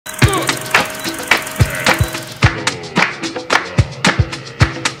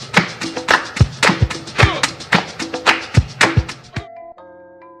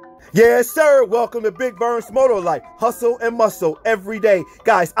Yes, sir. Welcome to Big Burns Moto Life. Hustle and muscle every day.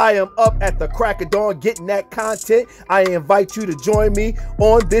 Guys, I am up at the crack of dawn getting that content. I invite you to join me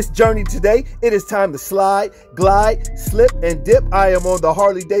on this journey today. It is time to slide, glide, slip, and dip. I am on the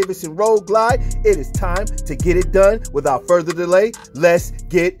Harley-Davidson Road Glide. It is time to get it done. Without further delay, let's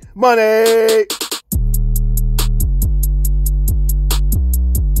get money.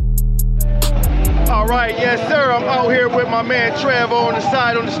 All right, yes sir, I'm out here with my man Trev on the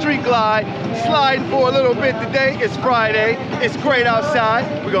side on the street glide, sliding for a little bit today. It's Friday, it's great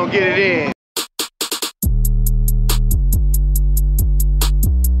outside, we're gonna get it in.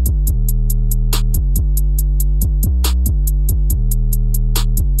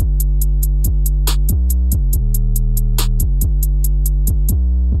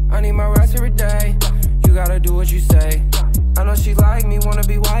 I need my rest every day, you gotta do what you say. I know she like me, wanna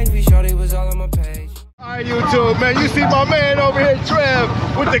be wifey, shorty was all on my page. Alright YouTube, man, you see my man over here, Trev,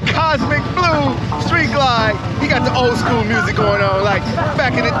 with the Cosmic Blue Street Glide. He got the old school music going on, like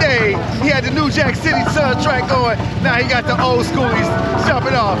back in the day, he had the New Jack City soundtrack going, now he got the old school, he's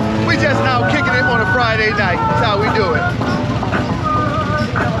jumping off. We just out kicking it on a Friday night, that's how we do it.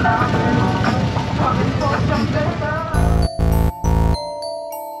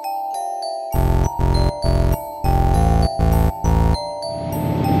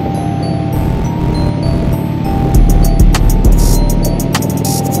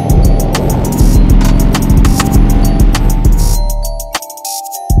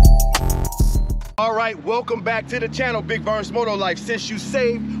 Welcome back to the channel, Big Burns Moto Life. Since you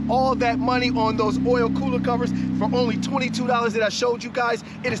saved all that money on those oil cooler covers for only $22 that I showed you guys,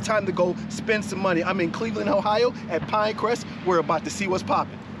 it is time to go spend some money. I'm in Cleveland, Ohio at Crest. We're about to see what's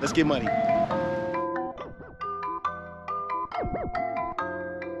popping. Let's get money.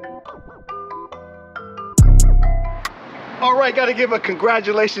 All right, gotta give a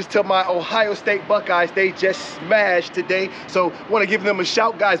congratulations to my Ohio State Buckeyes. They just smashed today, so wanna give them a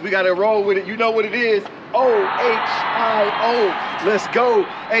shout, guys. We gotta roll with it. You know what it is, O-H-I-O. Let's go.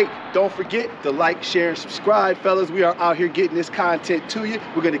 Hey, don't forget to like, share, and subscribe, fellas. We are out here getting this content to you.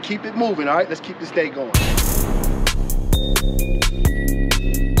 We're gonna keep it moving, all right? Let's keep this day going.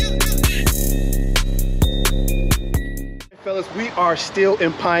 Fellas, we are still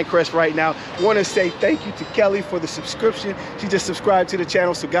in Pinecrest right now. Want to say thank you to Kelly for the subscription. She just subscribed to the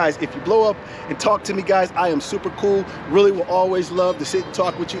channel. So guys, if you blow up and talk to me, guys, I am super cool. Really will always love to sit and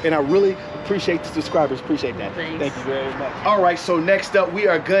talk with you, and I really appreciate the subscribers. Appreciate that. Thank you very much. All right, so next up, we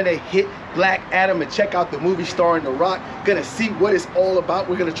are gonna hit Black Adam and check out the movie starring The Rock. Gonna see what it's all about.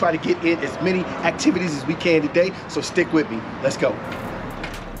 We're gonna try to get in as many activities as we can today, so stick with me. Let's go.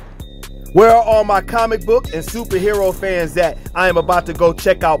 Where are all my comic book and superhero fans at? I am about to go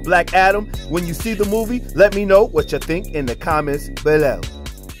check out Black Adam. When you see the movie, let me know what you think in the comments below.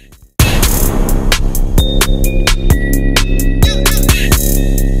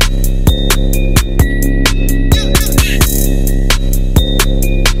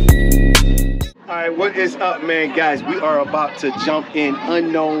 What is up, man? Guys, we are about to jump in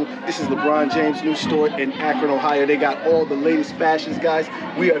Unknown. This is LeBronjames' new store in Akron, Ohio. They got all the latest fashions, guys.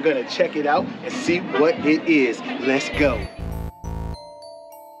 We are gonna check it out and see what it is. Let's go.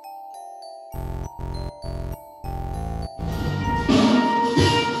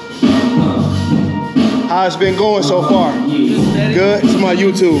 How's it been going so far? Good? It's my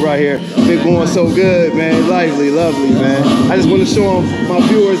YouTube right here. Been going so good, man. Lively, lovely, man. I just want to show them, my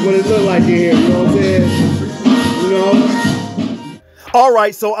viewers, what it look like in here. You know what I'm saying? You know? All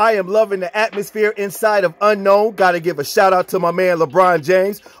right, so I am loving the atmosphere inside of Unknown. Got to give a shout out to my man LeBron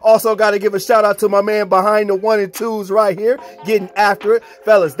James. Also got to give a shout out to my man behind the 1 and 2s right here, getting after it.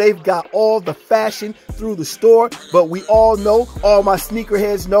 Fellas, they've got all the fashion through the store, but we all know, all my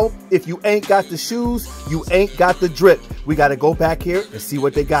sneakerheads know, if you ain't got the shoes, you ain't got the drip. We got to go back here and see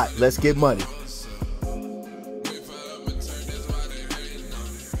what they got. Let's get money.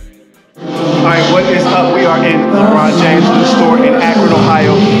 All right, what is up? We are in LeBron James' new store in Akron,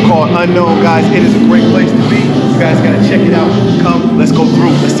 Ohio, called Unknown, guys. It is a great place to be. You guys gotta check it out. Come, let's go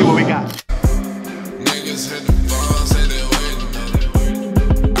through. Let's see what we got.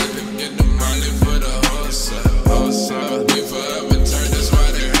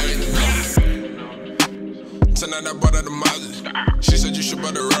 Tonight I bought her the Molly. She said you should buy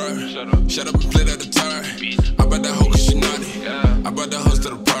the ride. Shut up and play that guitar. I bought that hoe cause she naughty. I brought the host to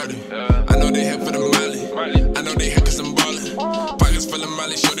the party. I know they here for the Molly. I know they here cause I'm ballin'. Pockets full of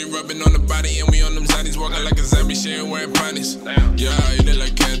Molly, shorty rubbing on the body, and we on them zombies walking like a zombie. She ain't wearing panties. Yeah, I eat it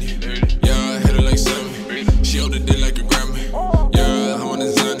like candy. Yeah, I hit it like Sammy. She hold it like a Grammy. Yeah, I want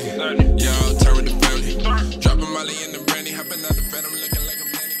a Zanny. Yeah, I'll turn with the family. Dropping Molly in the brandy, hopping out the bed, I'm looking like a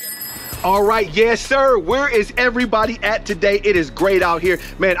All right, yes sir, where is everybody at today? It is great out here.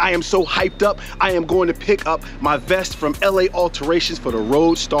 Man, I am so hyped up. I am going to pick up my vest from LA Alterations for the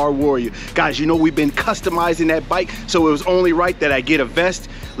Roadstar Warrior. Guys, you know we've been customizing that bike, so it was only right that I get a vest.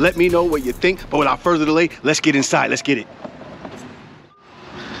 Let me know what you think, but without further delay, let's get inside, let's get it.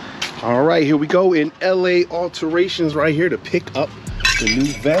 All right, here we go in LA Alterations right here to pick up the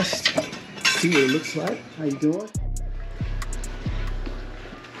new vest. See what it looks like. How you doing?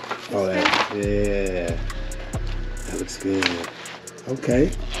 Oh, yeah, that looks good.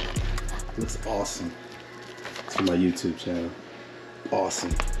 Okay, looks awesome. It's for my YouTube channel.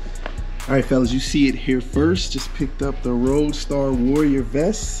 Awesome. All right, fellas, you see it here first. Just picked up the Roadstar Warrior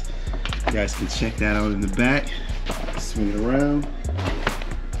vest. You guys can check that out in the back. Swing it around.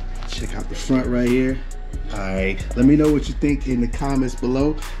 Check out the front right here. All right, let me know what you think in the comments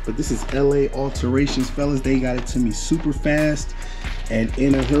below. But this is LA Alterations, fellas. They got it to me super fast and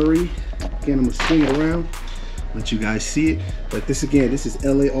in a hurry. Again, I'm gonna swing it around, let you guys see it. But this is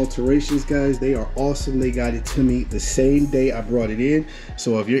LA Alterations, guys. They are awesome. They got it to me the same day I brought it in.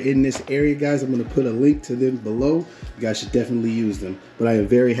 So if you're in this area, guys, I'm gonna put a link to them below. You guys should definitely use them. But I am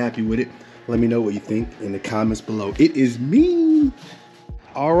very happy with it. Let me know what you think in the comments below. It is me.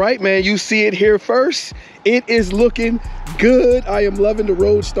 All right, man, you see it here first. It is looking good. I am loving the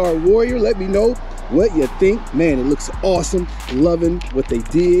Roadstar Warrior. Let me know what you think. Man, it looks awesome. Loving what they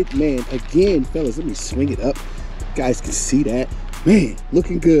did. Man, again, fellas, let me swing it up. You guys can see that. Man,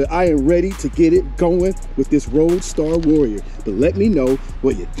 looking good. I am ready to get it going with this Roadstar Warrior. But let me know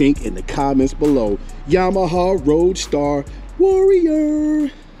what you think in the comments below. Yamaha Roadstar Warrior.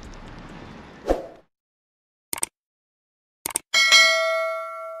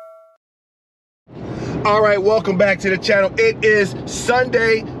 All right, welcome back to the channel. It is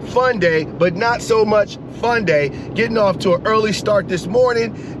Sunday, fun day, but not so much fun day. Getting off to an early start this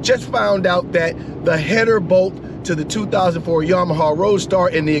morning. Just found out that the header bolt to the 2004 Yamaha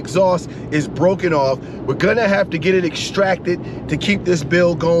Roadstar and the exhaust is broken off. We're gonna have to get it extracted to keep this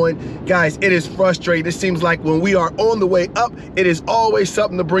build going. Guys, it is frustrating. It seems like when we are on the way up, it is always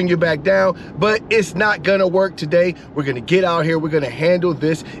something to bring you back down, but it's not gonna work today. We're gonna get out here, we're gonna handle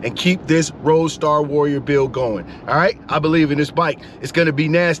this and keep this Roadstar Warrior build going. All right, I believe in this bike. It's gonna be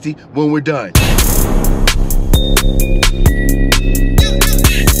nasty when we're done.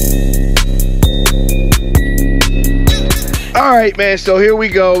 All right, man, so here we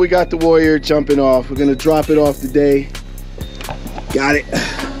go. We got the Warrior jumping off. We're gonna drop it off today. Got it.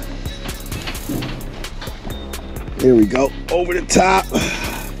 Here we go, over the top.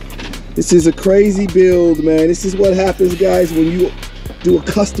 This is a crazy build, man. This is what happens, guys, when you do a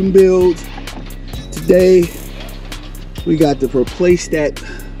custom build. Today, we got to replace that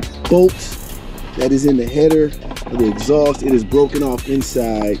bolt that is in the header of the exhaust. It is broken off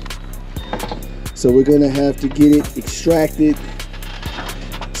inside. So we're gonna have to get it extracted.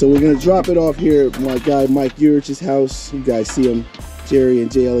 So we're gonna drop it off here at my guy Mike Urich's house. You guys see him, Jerry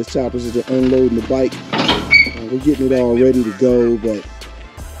and JLS Choppers are unloading the bike. We're getting it all ready to go, but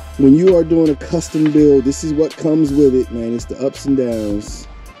when you are doing a custom build, this is what comes with it, man. It's the ups and downs.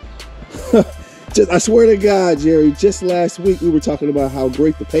 I swear to God, Jerry, just last week we were talking about how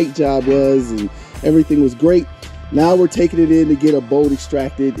great the paint job was and everything was great. Now we're taking it in to get a bolt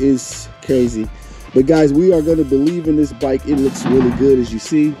extracted. Is crazy. But guys, we are going to believe in this bike. It looks really good, as you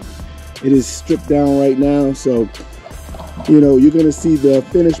see. It is stripped down right now, so you know you're going to see the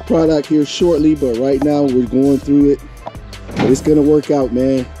finished product here shortly, but right now we're going through it. But it's going to work out,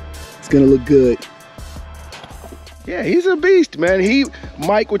 man. It's going to look good. Yeah, he's a beast, man.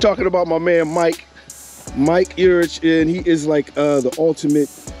 Mike, we're talking about my man Mike Urich, and he is like the ultimate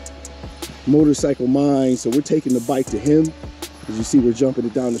motorcycle mind. So we're taking the bike to him. As you see, we're jumping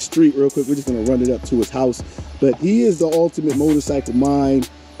it down the street real quick. We're just gonna run it up to his house. But he is the ultimate motorcycle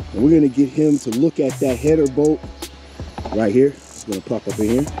mind, and we're gonna get him to look at that header bolt right here. It's gonna pop up in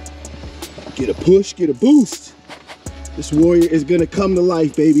here. Get a push, get a boost. This Warrior is gonna come to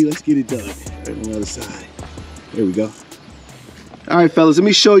life, baby. Let's get it done. Right on the other side. There we go. All right, fellas, let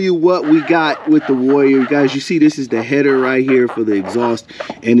me show you what we got with the Warrior. Guys, you see this is the header right here for the exhaust.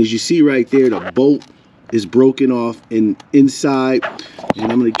 And as you see right there, the bolt is broken off inside.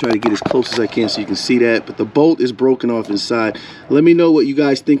 And I'm gonna try to get as close as I can so you can see that. But the bolt is broken off inside. Let me know what you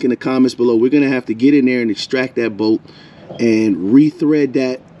guys think in the comments below. We're gonna have to get in there and extract that bolt and rethread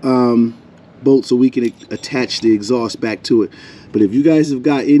that bolt so we can attach the exhaust back to it. But if you guys have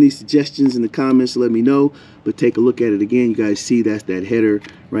got any suggestions in the comments, let me know. But take a look at it again. You guys see that's that header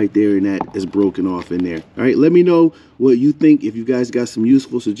right there, and that is broken off in there. All right, let me know what you think if you guys got some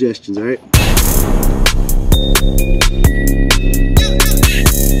useful suggestions. All right.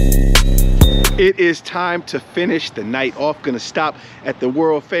 It is time to finish the night off. Gonna stop at the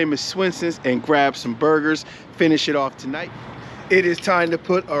world famous Swenson's and grab some burgers, finish it off tonight. It is time to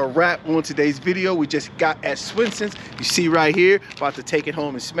put a wrap on today's video. We just got at Swenson's. You see right here, about to take it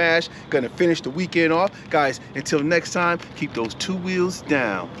home and smash. Gonna finish the weekend off. Guys, until next time, keep those 2 wheels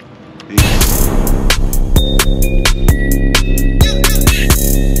down. Peace.